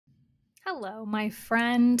Hello, my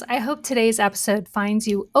friend. I hope today's episode finds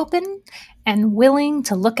you open and willing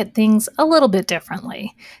to look at things a little bit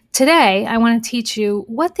differently. Today, I want to teach you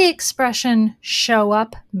what the expression show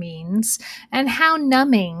up means and how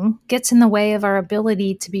numbing gets in the way of our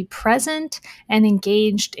ability to be present and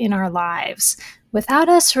engaged in our lives without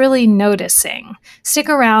us really noticing. Stick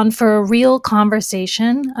around for a real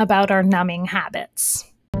conversation about our numbing habits.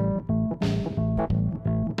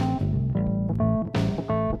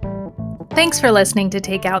 Thanks for listening to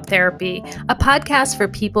Take Out Therapy, a podcast for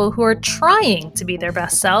people who are trying to be their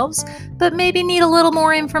best selves, but maybe need a little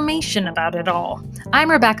more information about it all. I'm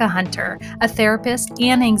Rebecca Hunter, a therapist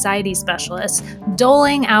and anxiety specialist,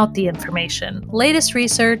 doling out the information, latest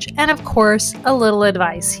research, and of course, a little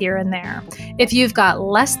advice here and there. If you've got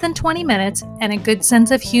less than 20 minutes and a good sense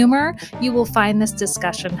of humor, you will find this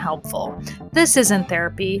discussion helpful. This isn't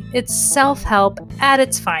therapy, it's self-help at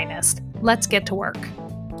its finest. Let's get to work.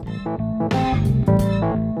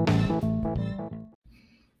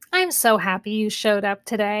 I'm so happy you showed up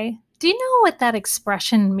today. Do you know what that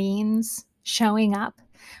expression means, showing up?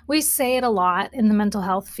 We say it a lot in the mental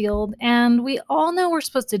health field, and we all know we're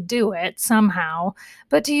supposed to do it somehow,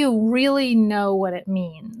 but do you really know what it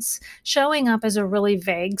means? Showing up is a really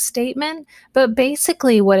vague statement, but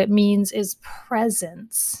basically what it means is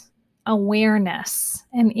presence, awareness,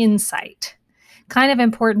 and insight. Kind of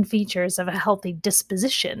important features of a healthy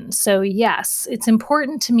disposition. So yes, it's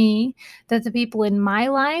important to me that the people in my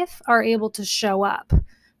life are able to show up.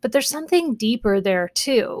 But there's something deeper there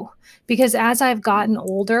too, because as I've gotten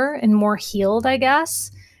older and more healed, I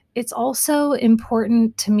guess, it's also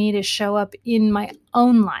important to me to show up in my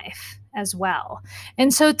own life as well.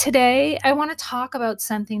 And so today I want to talk about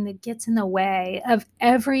something that gets in the way of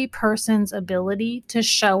every person's ability to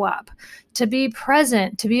show up, to be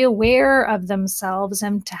present, to be aware of themselves,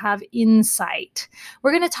 and to have insight.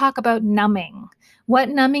 We're going to talk about numbing, what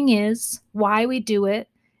numbing is, why we do it,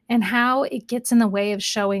 and how it gets in the way of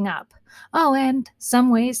showing up. Oh, and some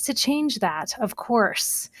ways to change that, of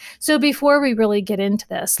course. So before we really get into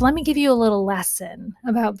this, let me give you a little lesson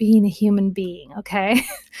about being a human being, okay?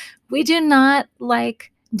 We do not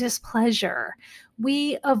like displeasure.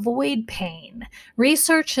 We avoid pain.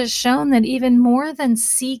 Research has shown that even more than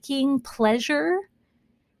seeking pleasure,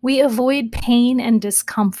 we avoid pain and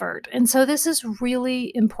discomfort. And so this is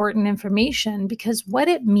really important information because what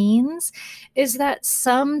it means is that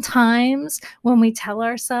sometimes when we tell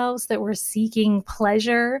ourselves that we're seeking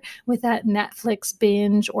pleasure with that Netflix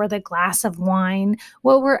binge or the glass of wine,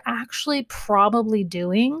 what we're actually probably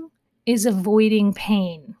doing is avoiding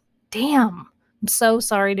pain. Damn. I'm so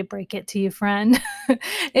sorry to break it to you, friend.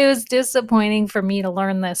 It was disappointing for me to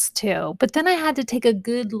learn this too. But then I had to take a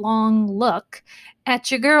good long look at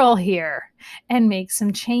your girl here and make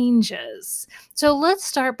some changes. So let's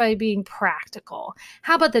start by being practical.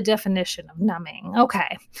 How about the definition of numbing?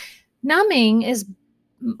 Okay. Numbing is,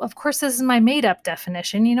 of course, this is my made-up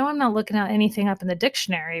definition. You know, I'm not looking at anything up in the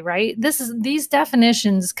dictionary, right? These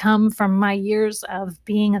definitions come from my years of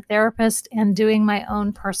being a therapist and doing my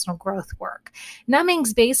own personal growth work.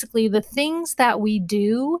 Numbing's basically the things that we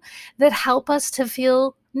do that help us to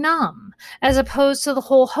feel numb, as opposed to the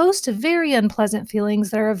whole host of very unpleasant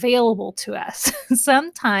feelings that are available to us.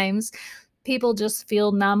 Sometimes people just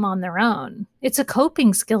feel numb on their own. It's a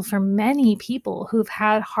coping skill for many people who've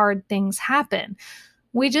had hard things happen.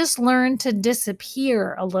 We just learn to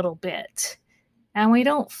disappear a little bit and we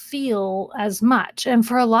don't feel as much. And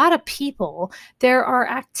for a lot of people, there are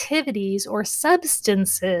activities or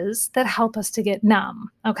substances that help us to get numb,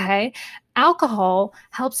 okay? Alcohol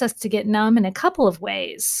helps us to get numb in a couple of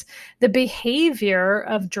ways. The behavior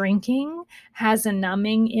of drinking has a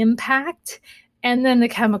numbing impact, and then the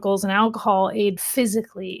chemicals in alcohol aid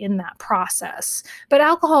physically in that process. But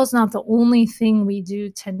alcohol is not the only thing we do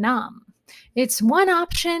to numb. It's one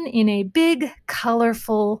option in a big,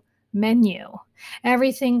 colorful menu.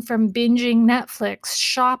 Everything from binging Netflix,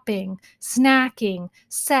 shopping, snacking,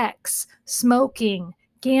 sex, smoking,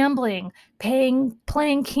 gambling,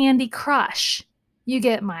 playing Candy Crush. You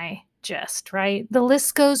get my gist, right? The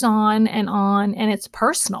list goes on, and it's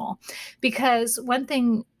personal. Because one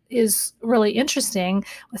thing is really interesting,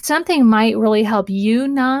 something might really help you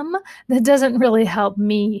numb that doesn't really help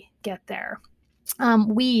me get there.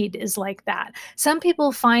 Weed is like that. Some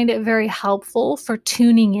people find it very helpful for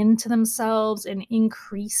tuning into themselves and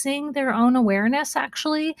increasing their own awareness,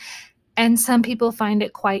 actually. And some people find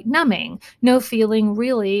it quite numbing, no feeling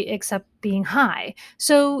really except being high.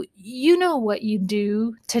 So, you know what you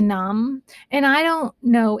do to numb. And I don't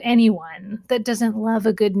know anyone that doesn't love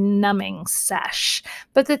a good numbing sesh.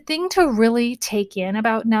 But the thing to really take in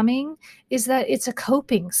about numbing is that it's a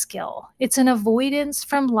coping skill, it's an avoidance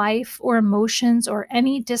from life or emotions or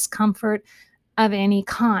any discomfort of any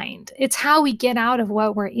kind. It's how we get out of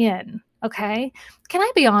what we're in. Okay. Can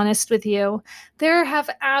I be honest with you? There have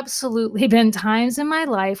absolutely been times in my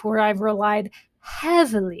life where I've relied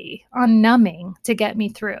heavily on numbing to get me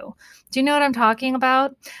through. Do you know what I'm talking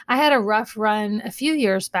about? I had a rough run a few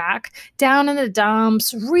years back, down in the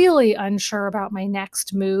dumps, really unsure about my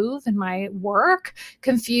next move and my work,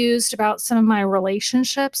 confused about some of my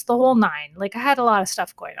relationships, the whole nine. Like I had a lot of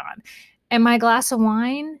stuff going on. And my glass of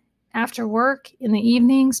wine after work in the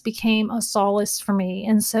evenings became a solace for me,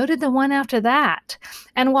 and so did the one after that.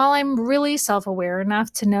 And while I'm really self aware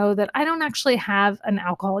enough to know that I don't actually have an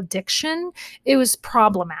alcohol addiction, it was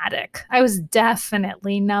problematic. I was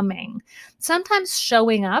definitely numbing. Sometimes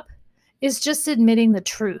showing up is just admitting the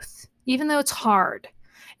truth, even though it's hard.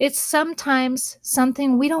 It's sometimes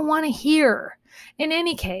something we don't want to hear. In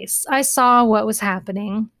any case, I saw what was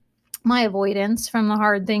happening, my avoidance from the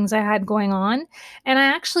hard things I had going on. And I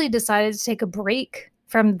actually decided to take a break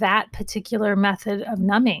from that particular method of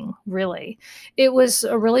numbing, really. It was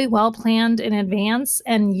a really well planned in advance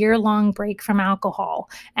and year-long break from alcohol.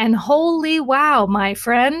 And holy wow, my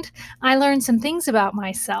friend, I learned some things about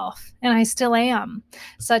myself, and I still am,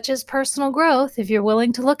 such as personal growth, if you're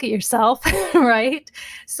willing to look at yourself, right?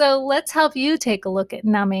 So let's help you take a look at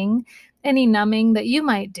numbing, any numbing that you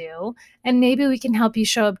might do, and maybe we can help you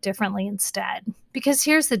show up differently instead. Because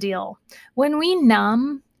here's the deal, when we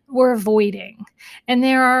numb, we're avoiding. And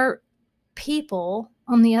there are people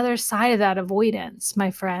on the other side of that avoidance,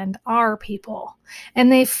 my friend, are people.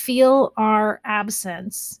 And they feel our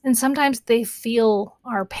absence. And sometimes they feel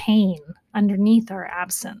our pain underneath our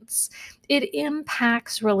absence. It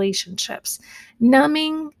impacts relationships.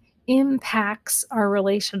 Numbing impacts our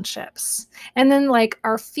relationships. And then, like,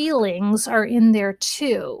 our feelings are in there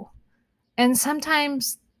too. And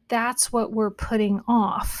sometimes that's what we're putting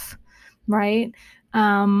off, right?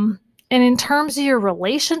 And in terms of your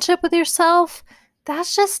relationship with yourself,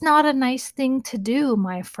 that's just not a nice thing to do,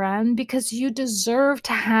 my friend, because you deserve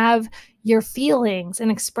to have your feelings and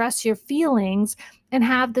express your feelings and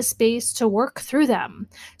have the space to work through them.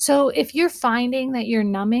 So if you're finding that you're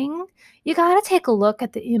numbing, you got to take a look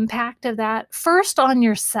at the impact of that first on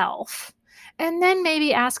yourself, and then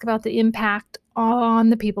maybe ask about the impact on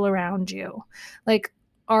the people around you. Like,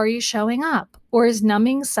 are you showing up? Or is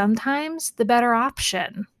numbing sometimes the better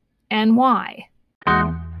option? And why?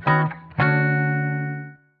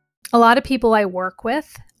 A lot of people I work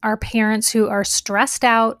with are parents who are stressed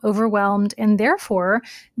out, overwhelmed, and therefore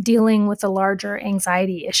dealing with a larger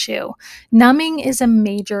anxiety issue. Numbing is a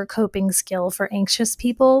major coping skill for anxious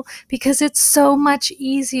people because it's so much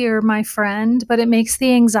easier, my friend, but it makes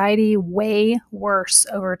the anxiety way worse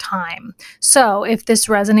over time. So if this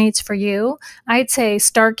resonates for you, I'd say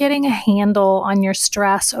start getting a handle on your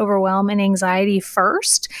stress, overwhelm, and anxiety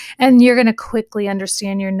first, and you're going to quickly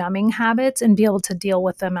understand your numbing habits and be able to deal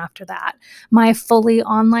with them after that. My fully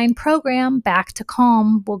online program, Back to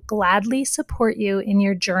Calm, will gladly support you in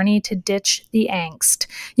your journey to ditch the angst.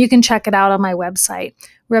 You can check it out on my website,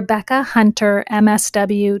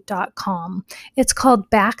 RebeccaHunterMSW.com. It's called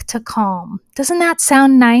Back to Calm. Doesn't that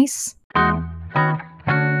sound nice?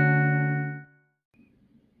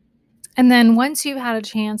 And then once you've had a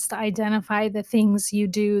chance to identify the things you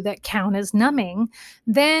do that count as numbing,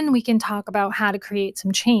 then we can talk about how to create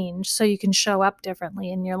some change so you can show up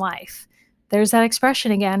differently in your life. There's that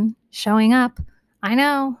expression again, showing up. I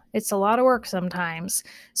know, it's a lot of work sometimes.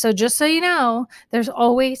 So just so you know, there's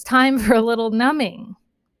always time for a little numbing,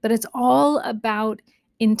 but it's all about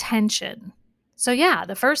intention. So yeah,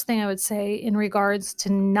 the first thing I would say in regards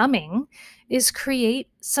to numbing is create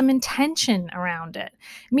some intention around it,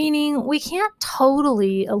 meaning we can't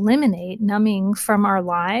totally eliminate numbing from our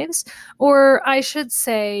lives, or I should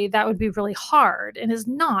say that would be really hard and is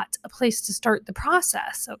not a place to start the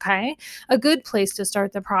process, okay? A good place to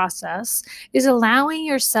start the process is allowing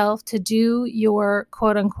yourself to do your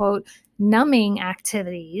quote unquote numbing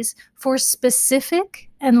activities for specific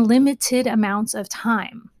and limited amounts of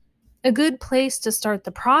time. A good place to start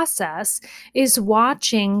the process is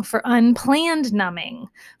watching for unplanned numbing,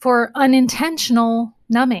 for unintentional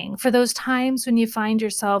numbing, for those times when you find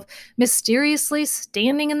yourself mysteriously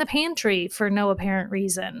standing in the pantry for no apparent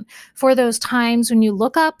reason, for those times when you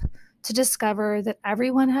look up to discover that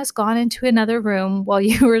everyone has gone into another room while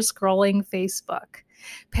you were scrolling Facebook.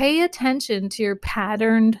 Pay attention to your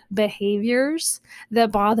patterned behaviors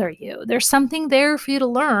that bother you. There's something there for you to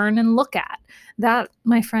learn and look at. That,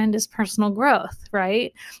 my friend, is personal growth,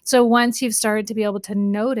 right? So once you've started to be able to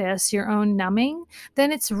notice your own numbing,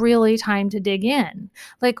 then it's really time to dig in.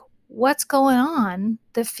 Like, what's going on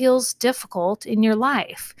that feels difficult in your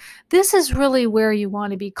life? This is really where you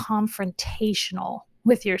want to be confrontational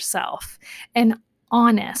with yourself and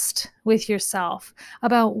honest with yourself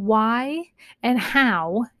about why and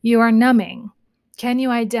how you are numbing. Can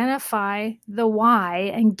you identify the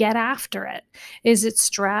why and get after it? Is it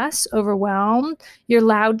stress, overwhelmed, your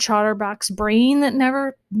loud chatterbox brain that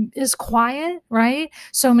never is quiet, right?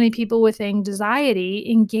 So many people with anxiety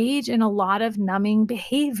engage in a lot of numbing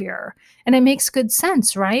behavior, and it makes good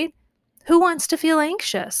sense, right? Who wants to feel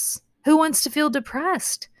anxious? Who wants to feel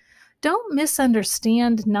depressed? Don't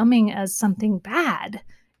misunderstand numbing as something bad.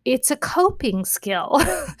 It's a coping skill,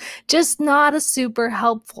 just not a super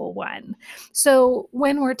helpful one. So,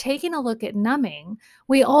 when we're taking a look at numbing,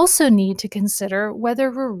 we also need to consider whether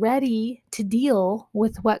we're ready to deal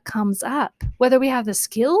with what comes up, whether we have the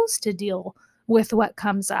skills to deal with what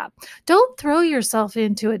comes up. Don't throw yourself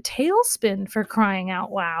into a tailspin, for crying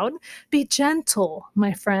out loud. Be gentle,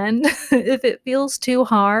 my friend. If it feels too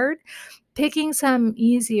hard, pick something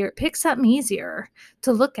easier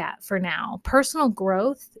to look at for now. Personal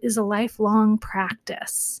growth is a lifelong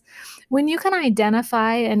practice. When you can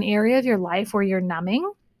identify an area of your life where you're numbing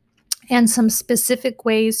and some specific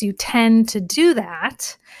ways you tend to do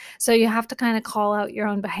that, so you have to kind of call out your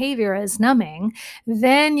own behavior as numbing,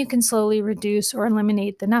 then you can slowly reduce or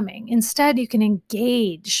eliminate the numbing. Instead, you can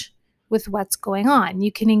engage with what's going on.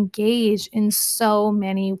 You can engage in so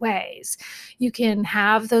many ways. You can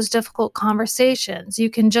have those difficult conversations. You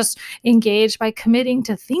can just engage by committing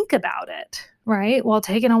to think about it, right? While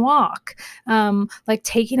taking a walk, like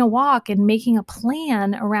taking a walk and making a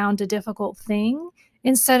plan around a difficult thing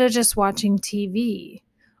instead of just watching TV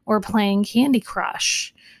or playing Candy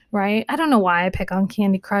Crush, right? I don't know why I pick on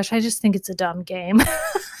Candy Crush. I just think it's a dumb game.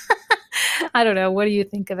 I don't know. What do you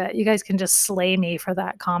think of it? You guys can just slay me for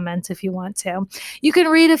that comment if you want to. You can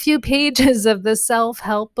read a few pages of the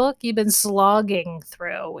self-help book you've been slogging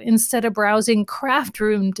through instead of browsing craft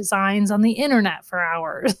room designs on the internet for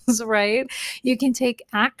hours, right? You can take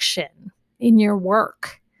action in your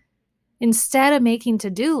work instead of making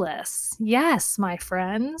to-do lists. Yes, my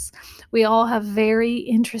friends, we all have very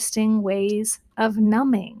interesting ways of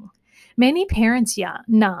numbing. Many parents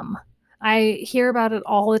numb. I hear about it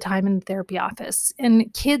all the time in the therapy office,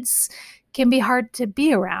 and kids can be hard to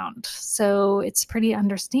be around. So it's pretty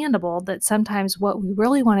understandable that sometimes what we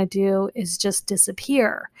really want to do is just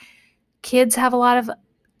disappear. Kids have a lot of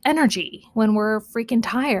energy when we're freaking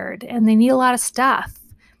tired, and they need a lot of stuff.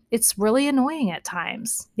 It's really annoying at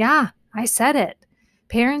times. Yeah, I said it.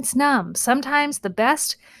 Parents numb. Sometimes the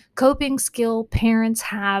best coping skill parents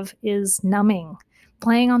have is numbing.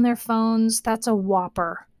 Playing on their phones, that's a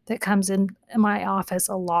whopper that comes in my office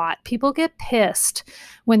a lot. People get pissed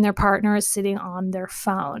when their partner is sitting on their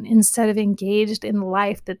phone instead of engaged in the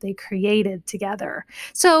life that they created together.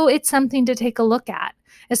 So it's something to take a look at,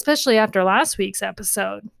 especially after last week's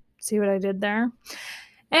episode. See what I did there?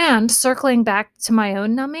 And circling back to my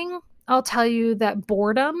own numbing, I'll tell you that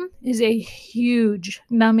boredom is a huge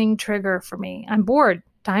numbing trigger for me. I'm bored,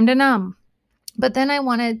 time to numb. But then I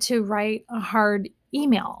wanted to write a hard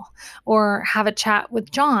email or have a chat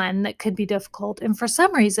with John that could be difficult. And for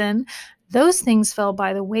some reason, those things fell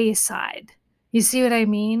by the wayside. You see what I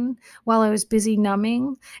mean? While I was busy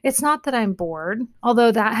numbing, it's not that I'm bored,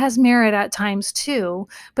 although that has merit at times too,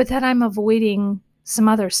 but that I'm avoiding some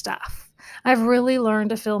other stuff. I've really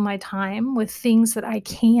learned to fill my time with things that I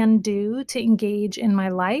can do to engage in my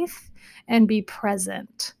life and be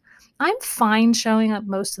present. I'm fine showing up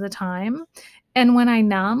most of the time. And when I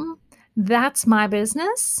numb, that's my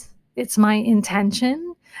business. It's my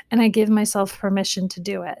intention. And I give myself permission to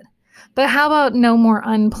do it. But how about no more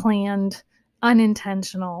unplanned,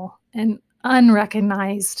 unintentional, and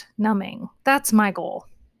unrecognized numbing? That's my goal.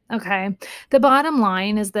 Okay. The bottom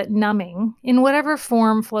line is that numbing, in whatever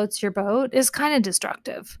form floats your boat, is kind of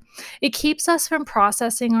destructive. It keeps us from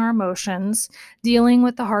processing our emotions, dealing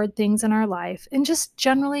with the hard things in our life, and just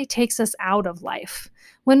generally takes us out of life.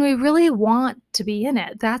 When we really want to be in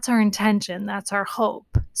it, that's our intention, that's our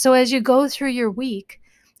hope. So as you go through your week,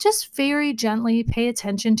 just very gently pay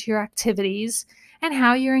attention to your activities and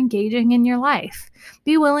how you're engaging in your life.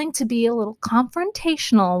 Be willing to be a little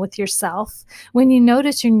confrontational with yourself when you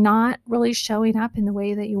notice you're not really showing up in the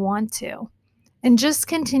way that you want to. and just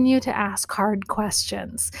continue to ask hard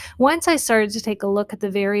questions. Once I started to take a look at the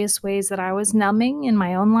various ways that I was numbing in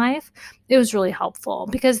my own life, it was really helpful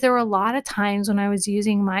because there were a lot of times when I was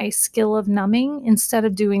using my skill of numbing instead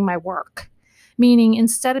of doing my work. Meaning,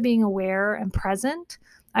 instead of being aware and present,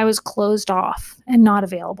 I was closed off and not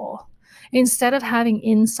available. Instead of having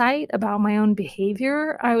insight about my own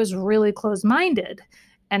behavior, I was really closed minded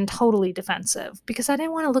and totally defensive because I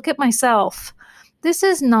didn't want to look at myself. This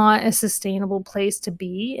is not a sustainable place to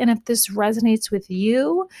be. And if this resonates with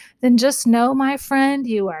you, then just know, my friend,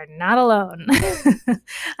 you are not alone.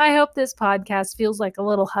 I hope this podcast feels like a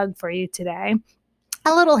little hug for you today.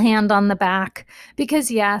 A little hand on the back, because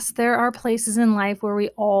yes, there are places in life where we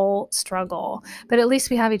all struggle, but at least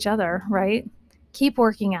we have each other, right? Keep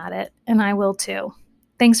working at it, and I will too.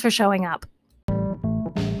 Thanks for showing up.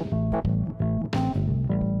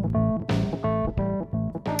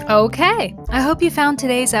 Okay, I hope you found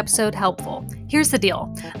today's episode helpful. Here's the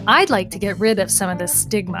deal. I'd like to get rid of some of the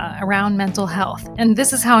stigma around mental health, and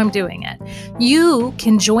this is how I'm doing it. You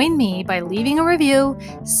can join me by leaving a review,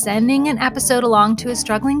 sending an episode along to a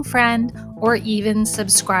struggling friend, or even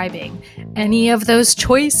subscribing. Any of those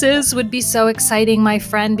choices would be so exciting, my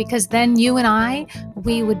friend, because then you and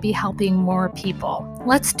we would be helping more people.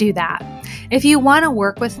 Let's do that. If you want to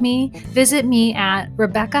work with me, visit me at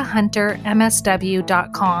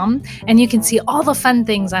RebeccaHunterMSW.com, and you can see all the fun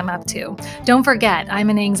things I'm up to. Don't forget, I'm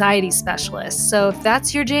an anxiety specialist, so if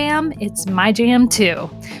that's your jam, it's my jam too.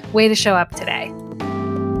 Way to show up today.